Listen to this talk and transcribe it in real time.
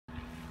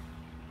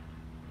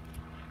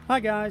Hi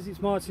guys, it's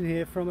Martin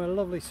here from a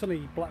lovely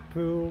sunny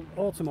Blackpool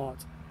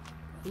Automart.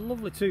 A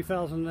lovely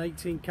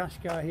 2018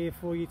 Qashqai here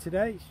for you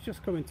today. It's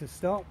just coming to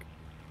stock.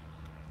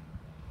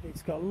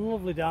 It's got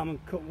lovely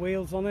diamond cut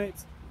wheels on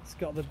it. It's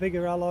got the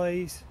bigger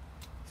alloys.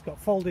 It's got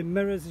folding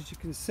mirrors, as you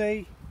can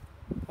see.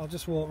 I'll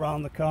just walk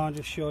around the car and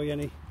just show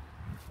you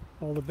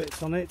all the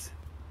bits on it.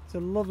 It's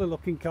a lovely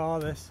looking car,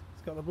 this.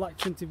 It's got the black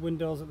tinted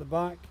windows at the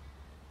back.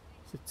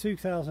 It's a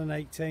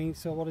 2018,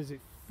 so what is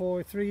it,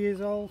 3 years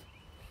old?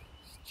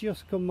 It's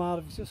just gone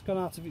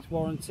out of its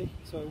warranty,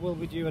 so it will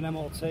be due an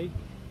MOT.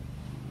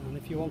 And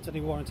if you want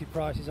any warranty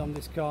prices on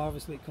this car,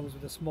 obviously it comes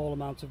with a small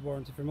amount of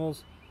warranty from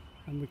us,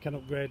 and we can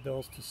upgrade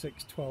those to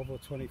 6, 12 or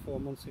 24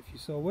 months if you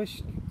so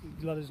wish.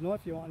 Let us know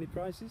if you want any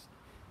prices,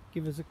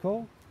 give us a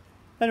call.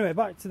 Anyway,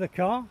 back to the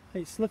car.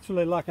 It's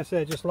literally, like I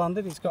say, just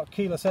landed. It's got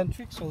keyless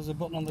entry, so there's a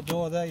button on the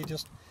door there. You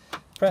just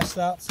press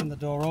that and the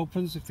door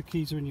opens if the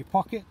keys are in your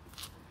pocket.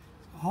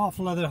 Half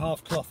leather,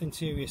 half cloth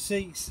interior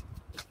seats.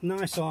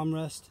 Nice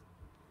armrest.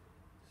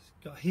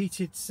 It's got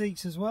heated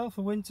seats as well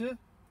for winter.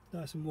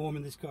 Nice and warm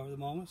in this car at the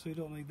moment, so you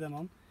don't need them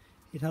on.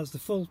 It has the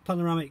full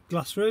panoramic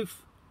glass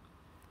roof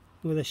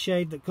with a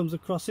shade that comes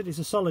across it. It's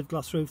a solid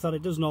glass roof that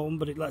it doesn't open,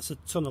 but it lets a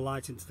ton of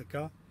light into the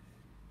car.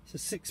 It's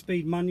a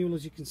 6-speed manual,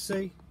 as you can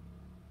see.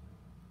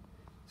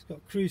 It's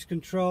got cruise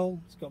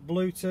control, it's got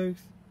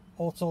Bluetooth,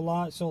 auto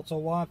lights, auto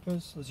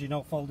wipers, as you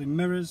know, folding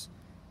mirrors,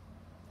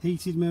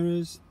 heated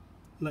mirrors,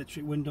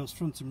 electric windows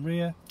front and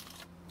rear.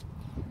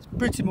 It's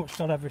pretty much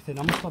got everything.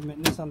 I must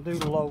admit, Nissan do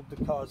load the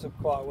cars up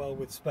quite well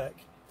with spec.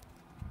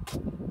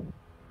 It's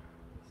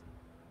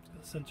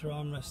got centre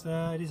armrest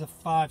there. It is a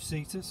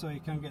 5-seater, so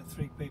you can get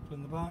 3 people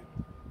in the back.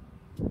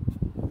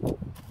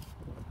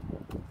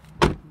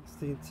 It's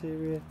the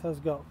interior. It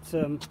has got it's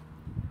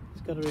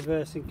got a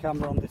reversing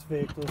camera on this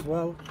vehicle as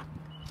well.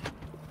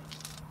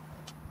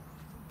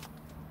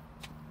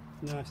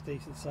 Nice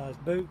decent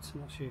sized boot.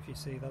 I'm not sure if you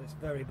see that, it's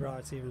very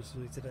bright here and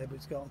sunny today, but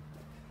it's got a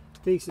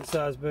decent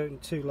sized boot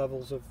and 2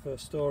 levels of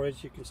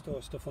storage. You can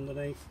store stuff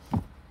underneath.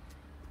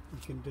 You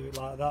can do it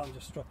like that and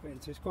just drop it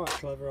into. It's quite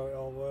clever how it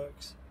all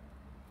works.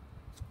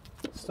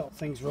 Stop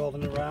things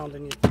rolling around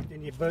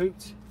in your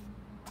boot.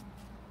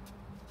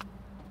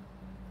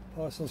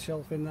 Parcel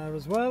shelf in there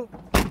as well.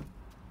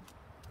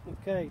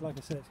 Okay, like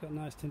I said, it's got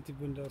nice tinted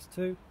windows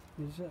too.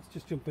 Let's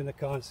just jump in the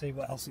car and see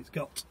what else it's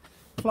got.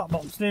 Flat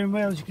bottom steering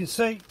wheel, as you can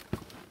see.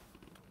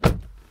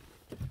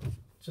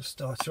 Just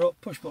start her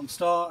up, push button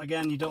start.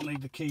 Again, you don't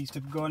need the keys to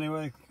go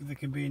anywhere. They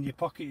can be in your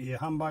pocket, your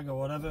handbag or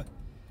whatever.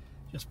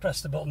 Just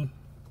press the button.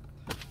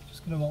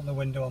 Just going to open the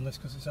window on this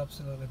because it's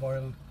absolutely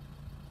boiling.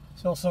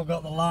 It's also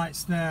got the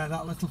lights there,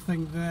 that little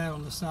thing there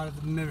on the side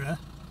of the mirror.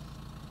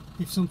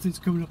 If something's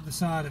coming up the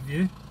side of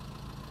you,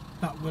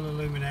 that will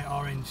illuminate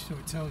orange, so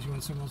it tells you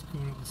when someone's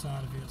coming up the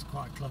side of you. It's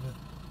quite a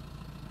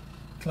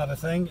clever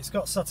thing. It's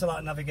got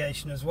satellite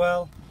navigation as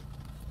well,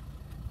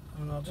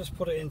 and I'll just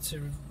put it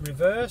into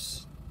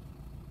reverse,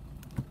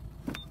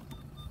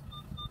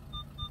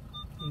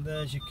 and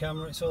there's your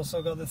camera. It's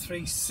also got the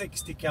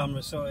 360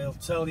 camera, so it'll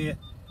tell you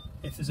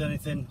if there's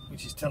anything,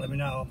 which is telling me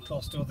now I'm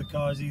close to other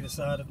cars either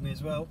side of me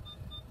as well,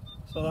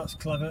 so that's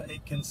clever.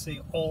 It can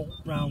see all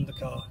round the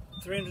car,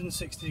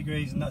 360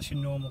 degrees, and that's your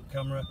normal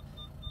camera.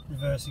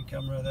 Reversing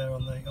camera there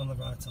on the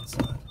right hand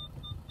side.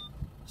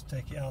 Just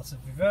take it out of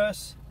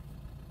reverse,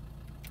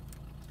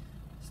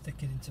 stick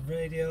it into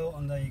radio,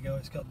 and there you go.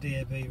 It's got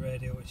DAB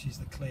radio, which is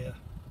the clear,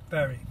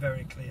 very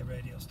clear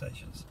radio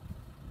stations.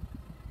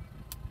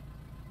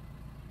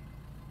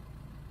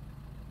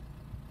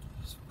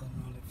 Just run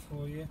around it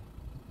for you.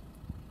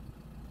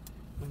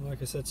 And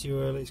like I said to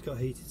you earlier, it's got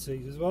heated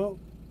seats as well.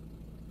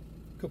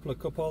 A couple of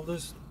cup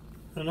holders,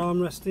 an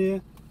armrest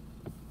here.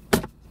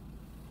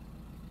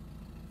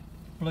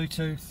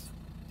 Bluetooth,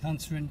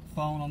 answering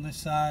phone on this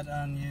side,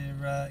 and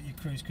your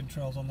cruise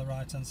controls on the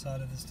right hand side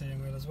of the steering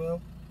wheel as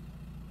well.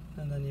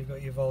 And then you've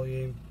got your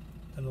volume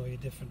and all your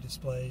different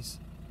displays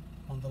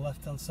on the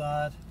left hand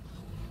side.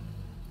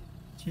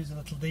 Choose a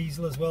little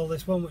diesel as well,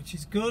 this one, which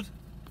is good.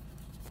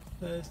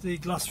 There's the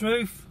glass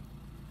roof,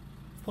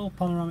 full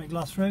panoramic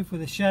glass roof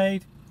with a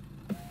shade.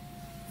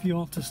 If you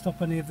want to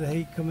stop any of the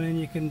heat coming in,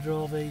 you can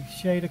draw the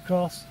shade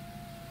across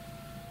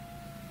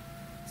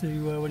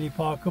to when you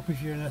park up.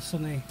 If you're in a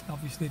sunny,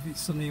 obviously if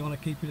it's sunny you want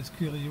to keep it as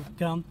cool as you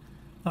can,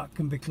 that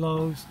can be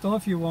closed. Or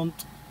if you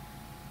want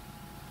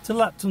to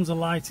let tons of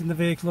light in the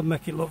vehicle and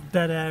make it look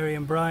dead airy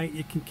and bright,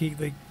 you can keep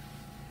the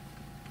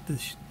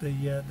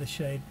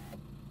shade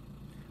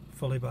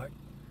fully back.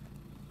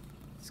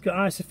 It's got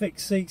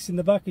Isofix seats in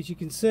the back, as you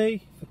can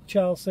see, for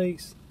child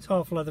seats. It's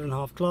half leather and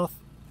half cloth.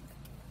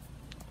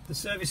 The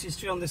service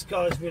history on this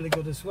car is really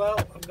good as well.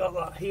 I've got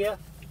that here.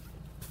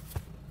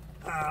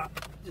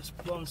 Just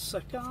 1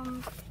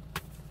 second.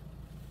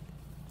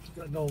 It's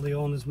got all the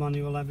owner's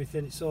manual,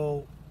 everything. It's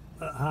all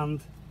at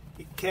hand.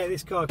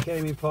 This car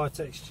came in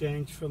part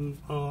exchange from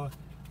our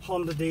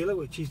Honda dealer,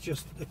 which is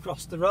just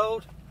across the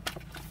road.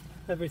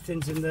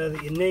 Everything's in there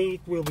that you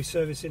need. We'll be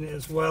servicing it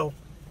as well.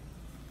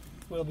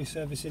 We'll be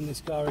servicing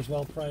this car as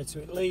well prior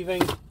to it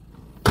leaving.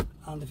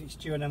 and if it's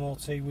due an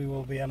MOT, we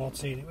will be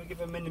MOTing it. We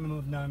give a minimum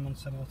of 9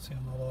 months MOT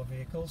on all our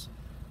vehicles.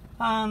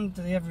 And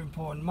the ever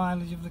important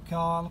mileage of the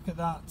car, look at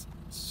that,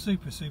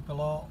 super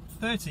low,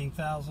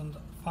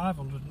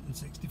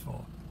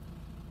 13,564.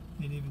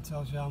 It even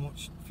tells you how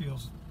much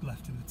fuel's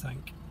left in the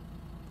tank.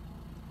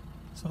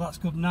 So that's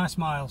good, nice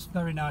miles,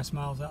 very nice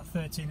miles, at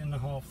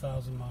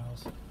 13,500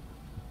 miles.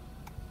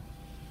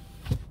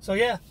 So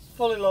yeah,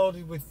 fully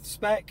loaded with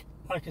spec.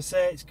 Like I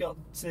say, it's got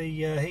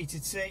the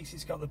heated seats,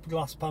 it's got the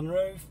glass pan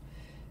roof,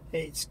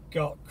 it's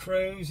got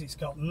cruise, it's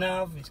got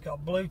nav, it's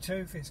got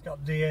Bluetooth, it's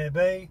got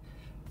DAB,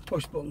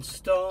 push button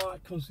start,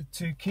 it comes with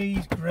 2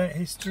 keys, great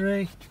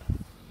history.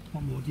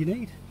 What more do you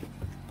need?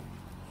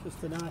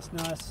 Just a nice,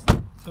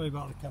 sorry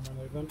about the camera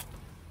movement.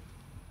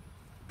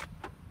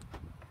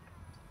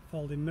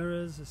 Folding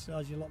mirrors,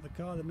 as you lock the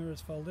car, the mirrors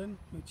fold in,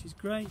 which is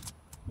great.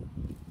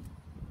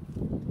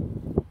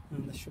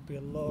 And there should be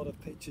a lot of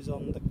pictures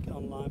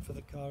online for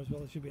the car as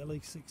well. There should be at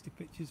least 60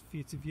 pictures for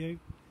you to view.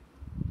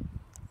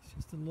 It's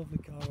just a lovely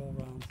car all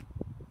round.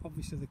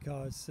 Obviously the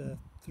car is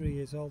 3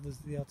 years old. There's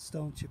the odd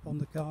stone chip on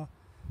the car.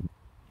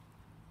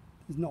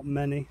 There's not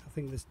many. I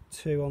think there's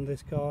 2 on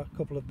this car. A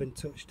couple have been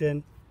touched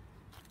in.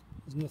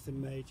 There's nothing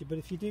major. But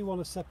if you do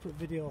want a separate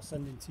video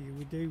sending to you,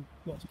 we do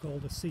what's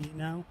called a See It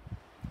Now.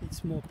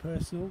 It's more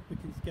personal. We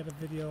can get a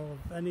video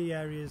of any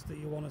areas that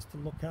you want us to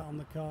look at on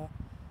the car.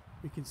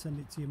 We can send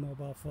it to your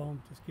mobile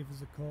phone. Just give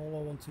us a call,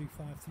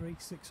 01253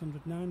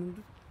 600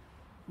 900,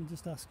 and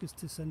just ask us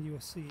to send you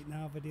a See It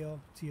Now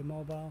video to your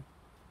mobile.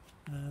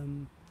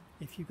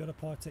 If you've got a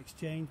part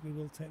exchange, we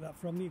will take that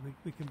from you.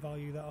 We can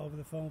value that over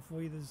the phone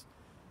for you. There's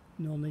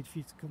no need for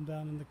you to come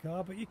down in the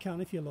car, but you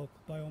can, if you're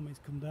local, by all means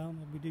come down.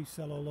 We do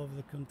sell all over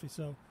the country,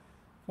 so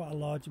quite a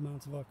large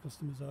amount of our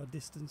customers are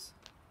distance.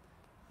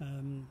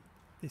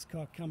 This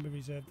car can be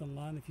reserved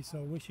online if you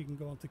so wish. You can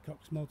go onto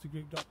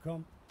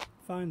coxmotorgroup.com,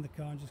 find the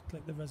car and just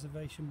click the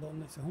reservation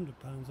button. It's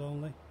 £100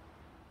 only.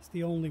 It's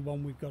the only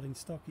one we've got in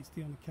stock. It's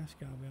the only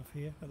Qashqai we have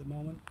here at the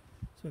moment.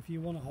 So if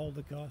you want to hold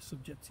the car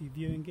subject to you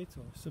viewing it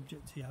or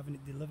subject to you having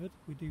it delivered,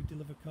 we do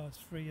deliver cars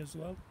free as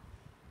well.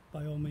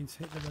 By all means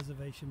hit the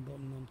reservation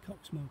button on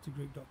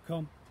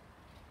coxmotorgroup.com,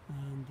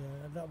 and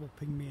that will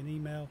ping me an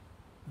email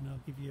and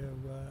I'll give you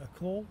a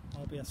call.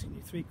 I'll be asking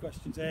you 3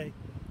 questions. A,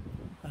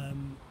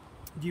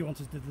 do you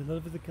want us to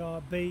deliver the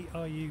car? B,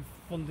 are you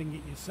funding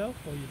it yourself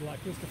or you'd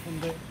like us to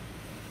fund it?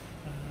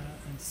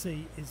 And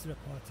C, is there a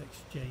part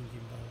exchange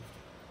involved?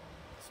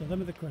 So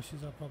them are the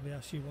questions I'll probably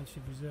ask you once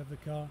you've reserved the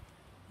car.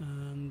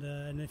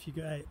 And if you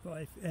go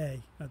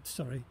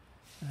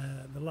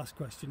the last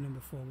question, number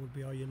 4, would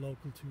be, are you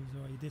local to us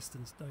or are you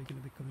distanced? Are you going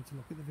to be coming to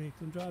look at the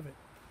vehicle and drive it?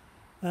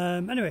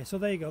 Anyway, so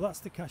there you go, that's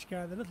the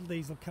Qashqai, the little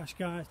diesel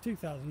Qashqai,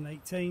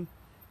 2018,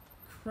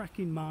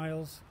 cracking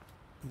miles,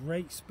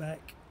 great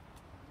spec,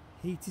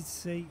 heated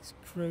seats,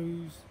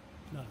 cruise,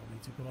 no, I don't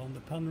need to go on, the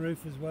pan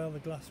roof as well, the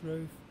glass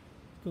roof,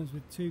 comes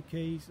with 2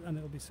 keys, and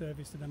it'll be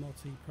serviced at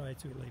MOT prior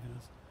to it leaving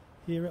us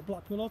here at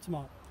Blackpool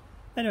Automart.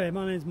 Anyway,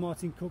 my name is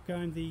Martin Cook,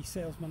 I'm the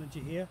sales manager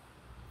here.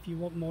 If you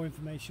want more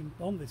information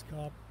on this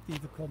car,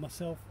 either call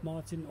myself,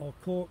 Martin, or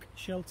Cork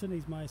Shelton,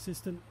 he's my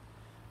assistant,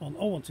 on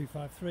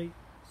 01253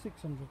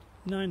 600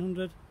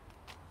 900,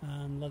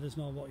 and let us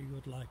know what you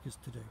would like us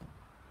to do.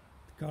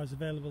 The car is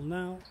available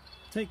now.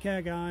 Take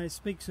care guys,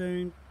 speak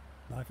soon,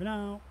 bye for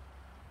now.